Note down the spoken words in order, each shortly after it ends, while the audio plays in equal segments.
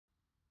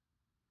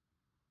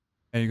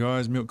Hey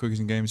guys, Milk Cookies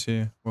and Games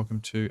here.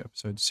 Welcome to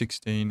episode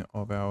 16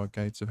 of our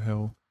Gates of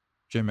Hell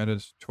gem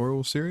editor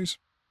tutorial series.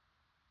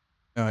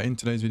 In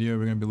today's video,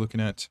 we're going to be looking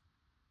at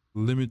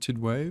limited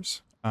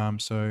waves.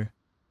 So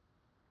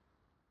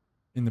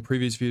in the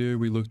previous video,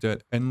 we looked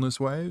at endless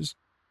waves.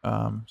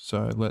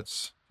 So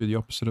let's do the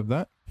opposite of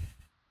that.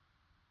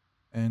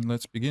 And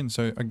let's begin.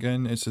 So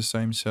again, it's the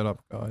same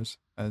setup, guys,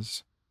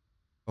 as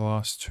the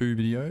last two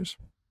videos.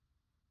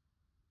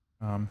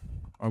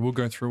 I will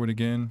go through it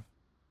again,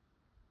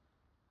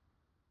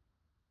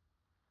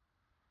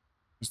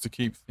 just to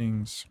keep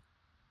things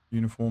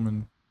uniform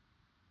and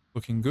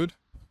looking good.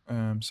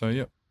 So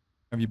yeah,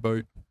 have your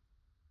boat,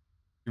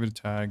 give it a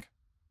tag,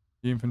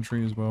 the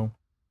infantry as well.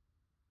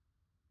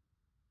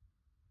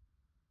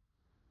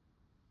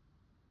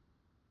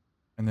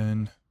 And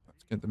then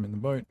let's get them in the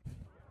boat.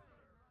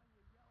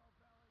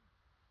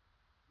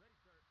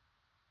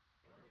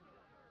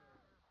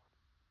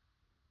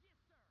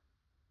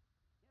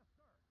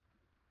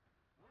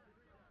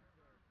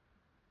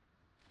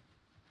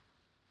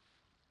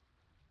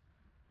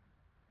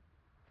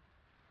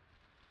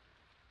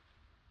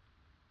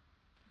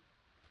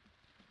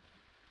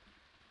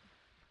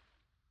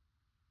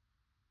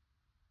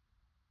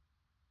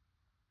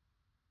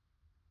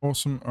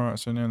 Awesome. All right,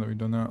 so now that we've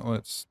done that,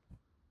 let's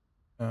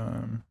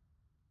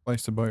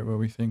place the boat where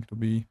we think it'll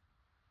be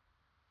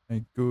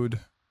a good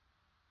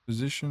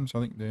position. So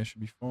I think there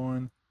should be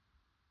fine.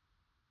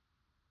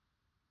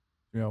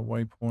 Do our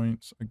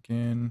waypoints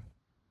again.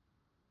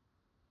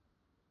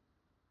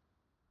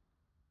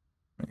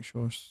 Make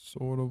sure it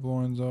sort of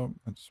lines up.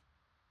 That's,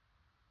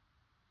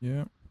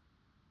 yeah,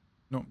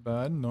 not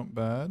bad, not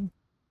bad.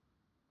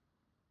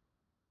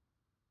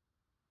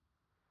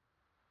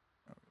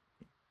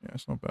 Yeah,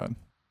 it's not bad.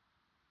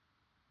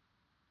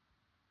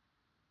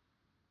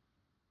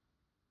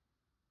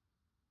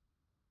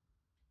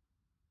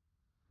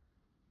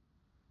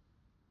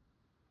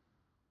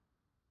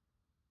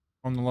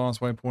 On the last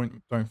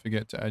waypoint, don't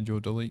forget to add your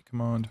delete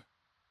command.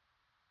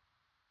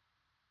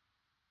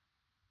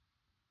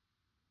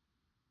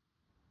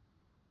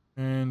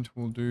 And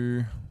we'll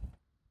do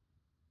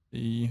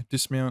the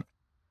dismount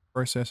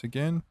process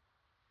again.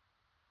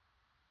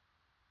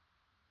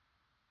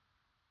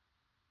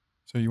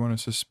 So you want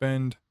to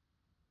suspend,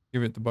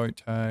 give it the boat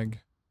tag,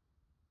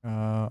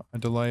 a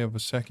delay of 1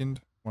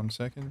 second. We're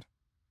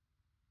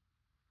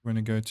going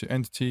to go to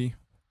entity,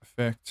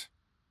 effect,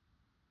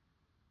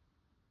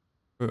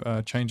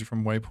 change it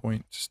from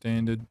waypoint to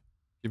standard,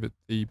 give it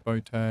the bow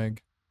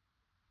tag.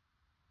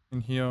 In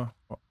here,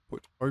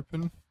 put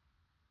open.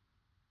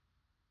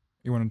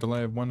 You want a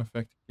delay of 1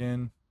 effect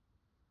again.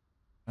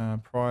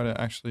 Prior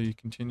to actually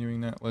continuing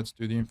that, let's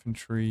do the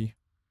infantry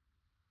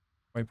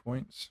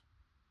waypoints.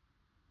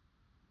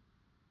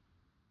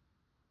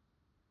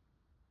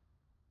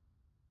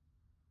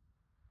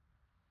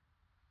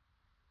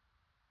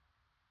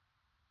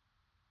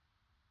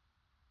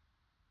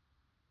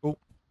 Cool.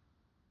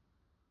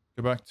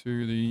 Go back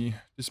to the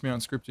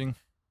dismount scripting.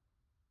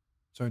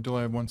 So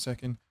delay of 1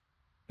 second,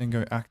 then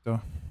go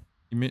actor,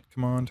 emit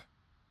command.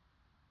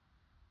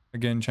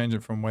 Again, change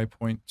it from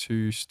waypoint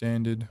to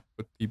standard,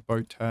 put the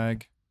boat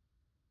tag,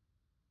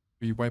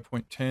 the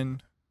waypoint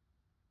 10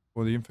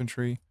 for the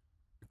infantry.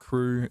 The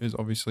crew is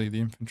obviously the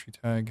infantry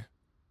tag.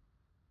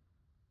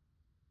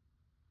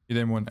 You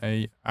then want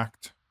a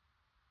act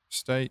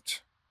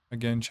state.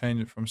 Again,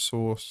 change it from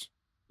source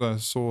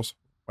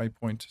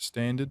waypoint to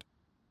standard.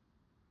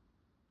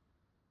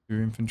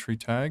 Your infantry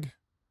tag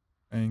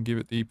and give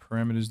it the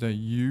parameters that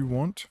you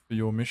want for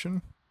your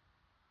mission.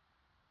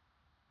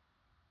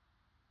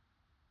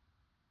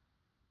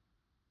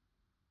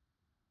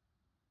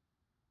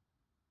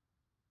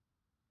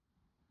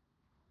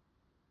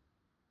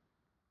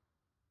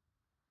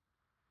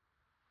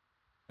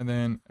 And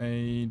then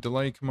a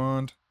delay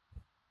command.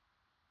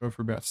 Go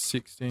for about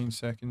 16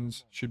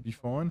 seconds, should be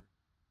fine.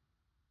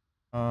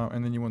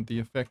 And then you want the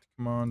effect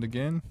command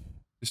again.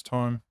 This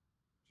time,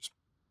 just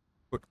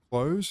put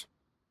close.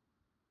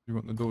 You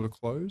want the door to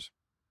close.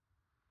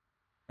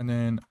 And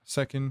then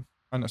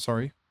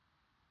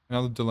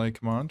another delay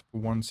command for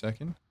 1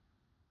 second.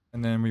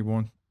 And then we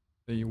want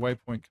the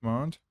waypoint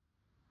command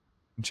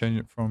and change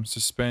it from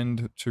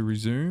suspend to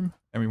resume.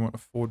 And we want a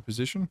forward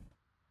position.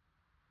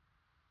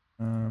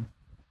 And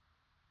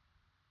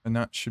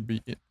that should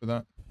be it for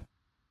that.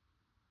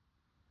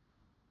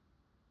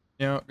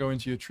 Now go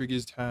into your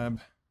triggers tab.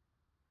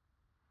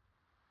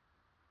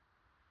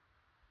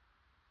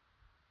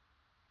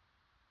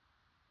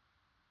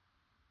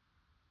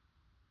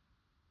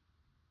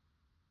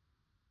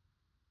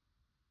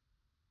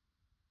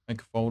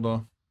 Make a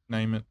folder,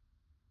 name it.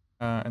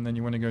 And then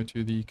you want to go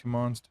to the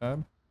commands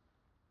tab.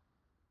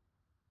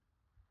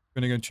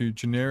 You're going to go to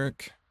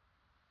generic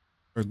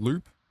or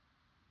loop.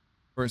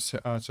 Where it's,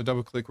 so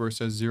double click where it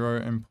says 0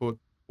 and put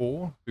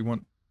 4. We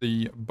want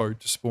the boat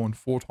to spawn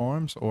 4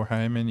 times, or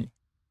how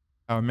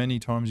many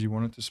times you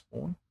want it to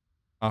spawn.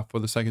 For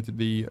the sake of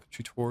the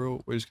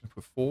tutorial, we're just going to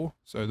put 4.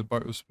 So the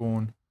boat will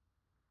spawn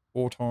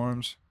 4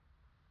 times,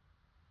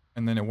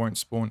 and then it won't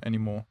spawn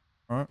anymore.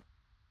 All right.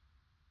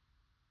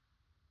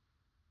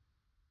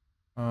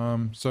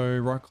 So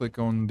right click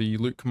on the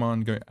loop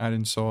command, go add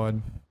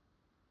inside,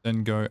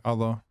 then go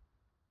other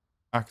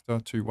actor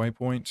to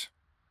waypoint,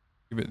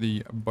 give it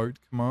the boat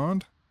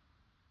command.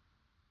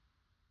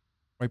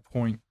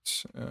 Waypoint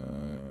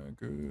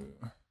go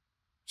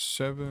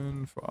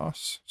 7 for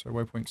us. So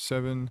waypoint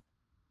 7,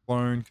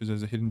 clone because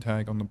there's a hidden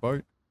tag on the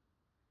boat.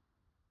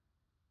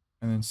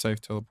 And then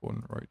save teleport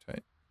and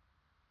rotate.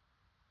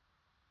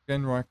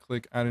 Again, right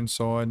click, add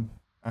inside,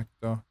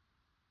 actor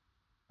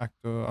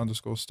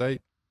underscore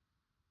state,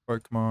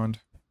 boat command.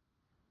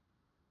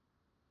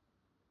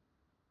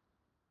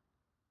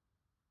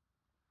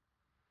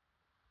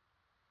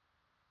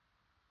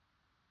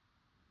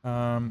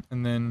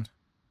 And then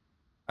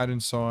add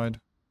inside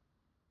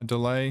a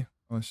delay.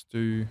 Let's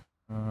do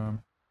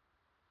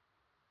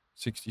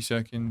 60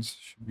 seconds,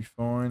 should be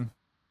fine.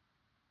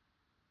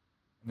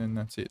 And then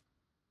that's it.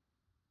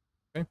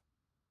 Okay,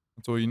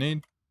 that's all you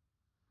need.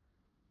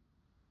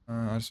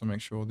 I just want to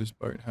make sure this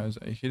boat has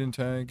a hidden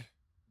tag.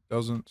 It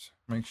doesn't.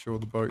 Make sure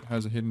the boat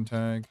has a hidden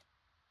tag.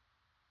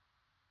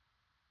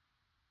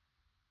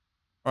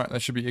 All right,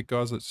 that should be it,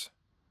 guys. Let's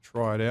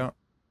try it out.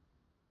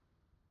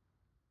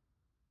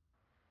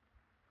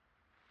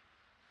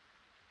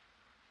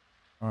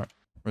 All right,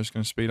 we're just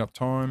going to speed up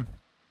time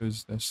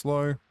because they're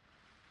slow.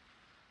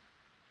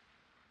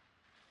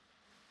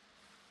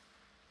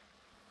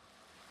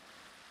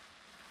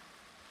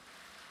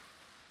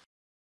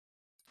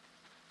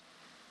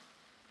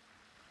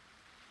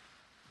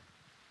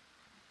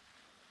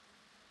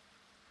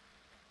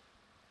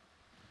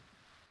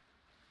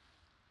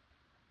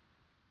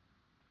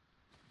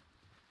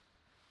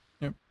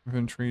 Yep,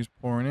 inventory is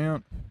pouring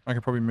out. I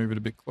could probably move it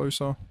a bit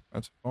closer.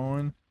 That's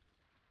fine.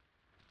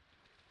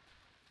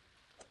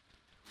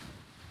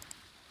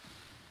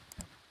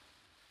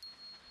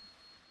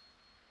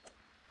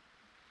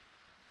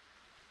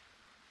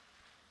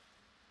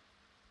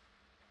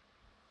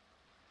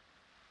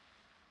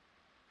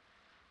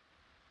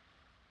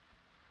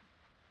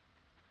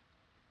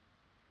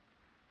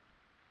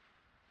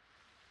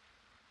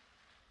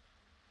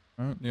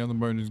 All right, the other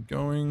boat is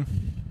going.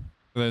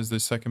 So there's the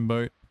second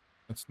boat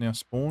that's now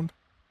spawned.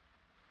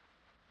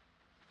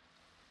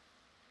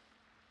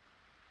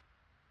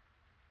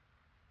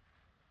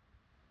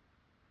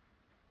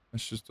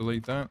 Let's just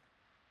delete that.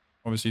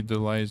 Obviously,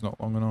 delay is not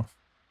long enough.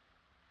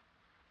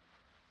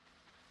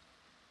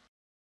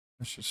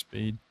 Let's just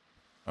speed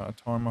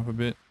time up a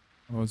bit.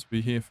 Otherwise,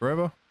 we'll be here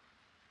forever.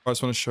 I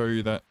just want to show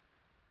you that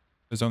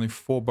there's only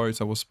 4 boats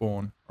that will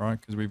spawn, right?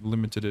 Because we've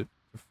limited it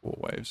to 4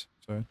 waves.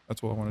 So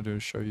that's all I want to do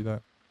is show you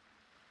that.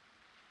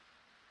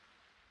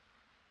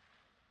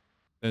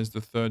 There's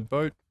the third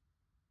boat.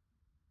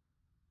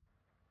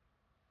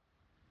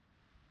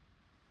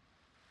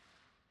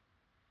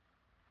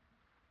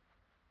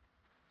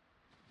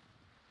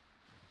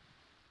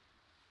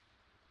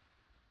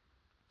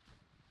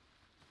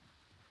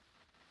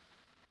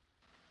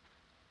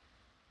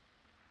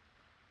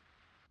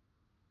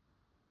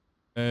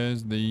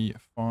 There's the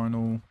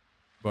final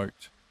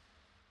boat.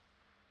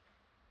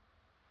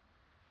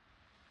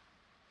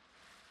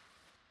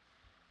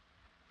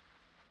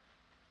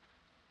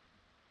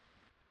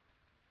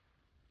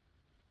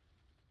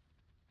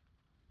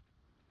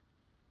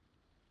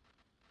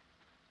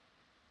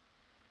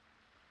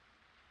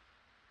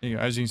 There you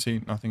go. As you can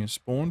see, nothing has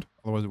spawned.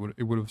 Otherwise,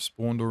 it would have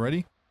spawned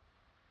already.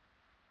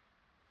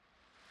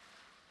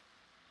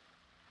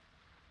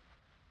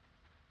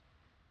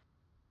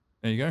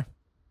 There you go.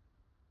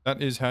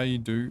 That is how you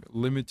do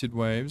limited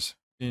waves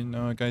in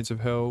Gates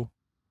of Hell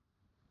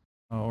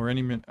or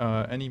any Men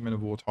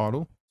of War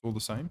title. It's all the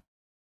same.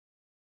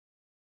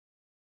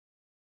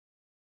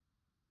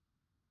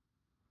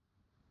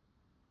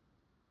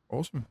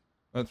 Awesome.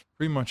 That's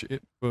pretty much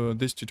it for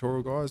this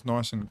tutorial, guys.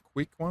 Nice and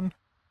quick one.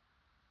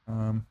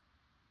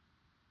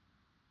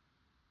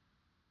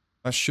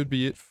 That should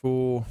be it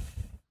for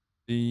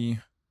the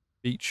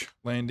beach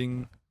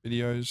landing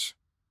videos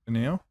for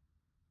now.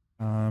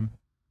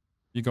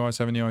 You guys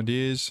have any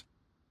ideas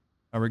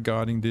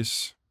regarding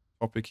this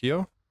topic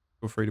here,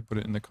 feel free to put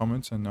it in the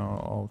comments and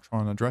I'll try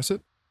and address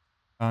it.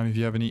 If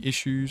you have any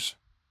issues,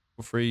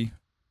 feel free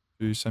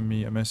to send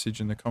me a message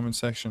in the comment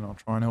section. I'll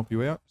try and help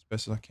you out as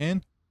best as I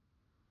can.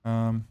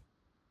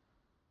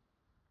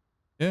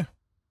 Yeah,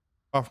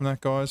 apart from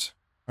that, guys,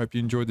 hope you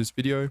enjoyed this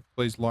video.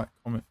 Please like,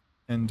 comment,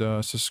 and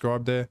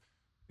subscribe there.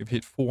 We've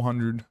hit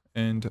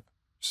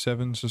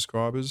 407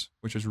 subscribers,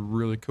 which is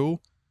really cool.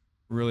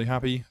 Really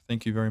happy.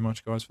 Thank you very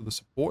much, guys, for the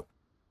support.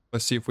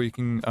 Let's see if we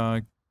can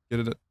get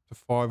it to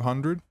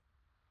 500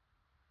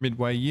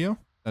 midway year.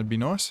 That'd be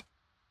nice.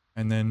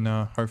 And then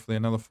hopefully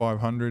another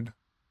 500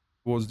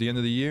 towards the end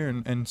of the year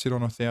and sit on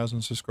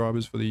 1,000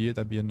 subscribers for the year.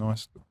 That'd be a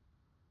nice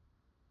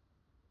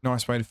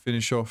way to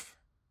finish off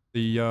the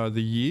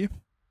year.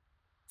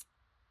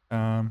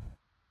 So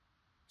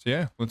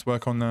yeah, let's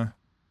work on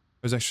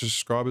those extra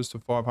subscribers to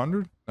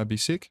 500. That'd be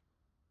sick.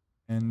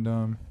 And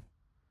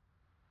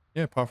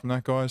yeah, apart from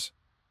that, guys,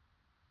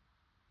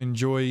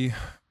 enjoy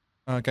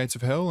Gates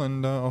of Hell,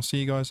 and I'll see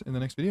you guys in the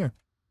next video.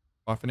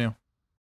 Bye for now.